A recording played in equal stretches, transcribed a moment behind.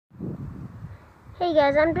Hey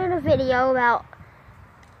guys, I'm doing a video about,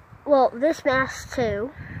 well, this mask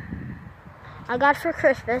too. I got for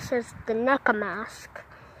Christmas is the NECA mask,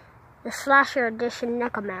 the Slasher Edition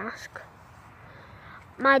NECA mask.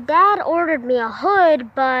 My dad ordered me a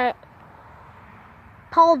hood, but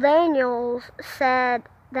Paul Daniels said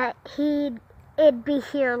that it'd be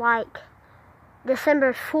here like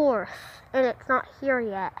December 4th, and it's not here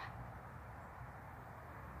yet.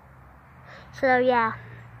 So yeah.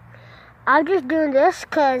 I'm just doing this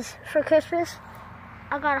because for Christmas,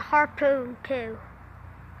 I got a harpoon too.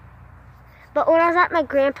 But when I was at my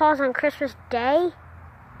grandpa's on Christmas Day,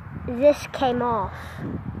 this came off.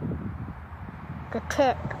 The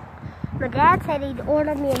tip. My dad said he'd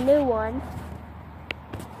order me a new one.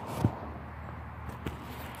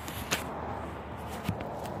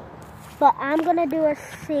 But I'm going to do a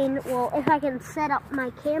scene, well, if I can set up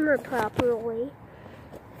my camera properly,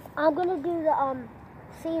 I'm going to do the,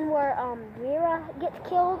 scene where Mira gets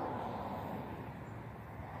killed.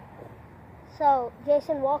 So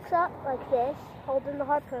Jason walks up like this, holding the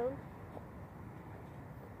harpoon,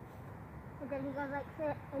 and then he goes like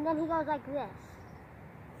this, and then he goes like this.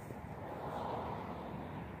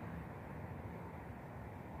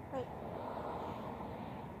 Wait.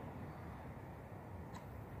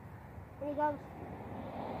 And he goes.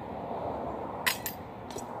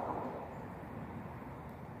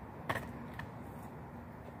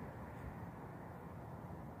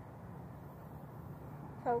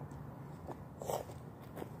 So,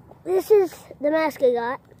 this is the mask I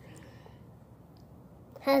got.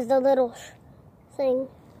 Has the little thing.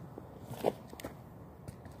 So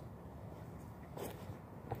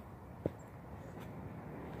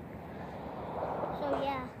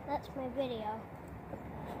yeah, that's my video.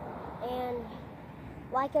 And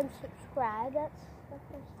like and subscribe. That's the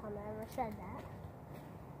first time I ever said that.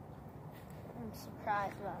 I'm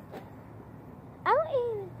surprised about that. I don't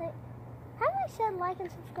even think... Have I said like and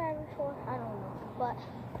subscribe before? I don't know, but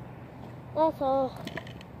that's all.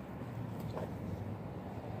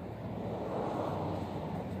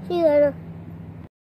 See you later.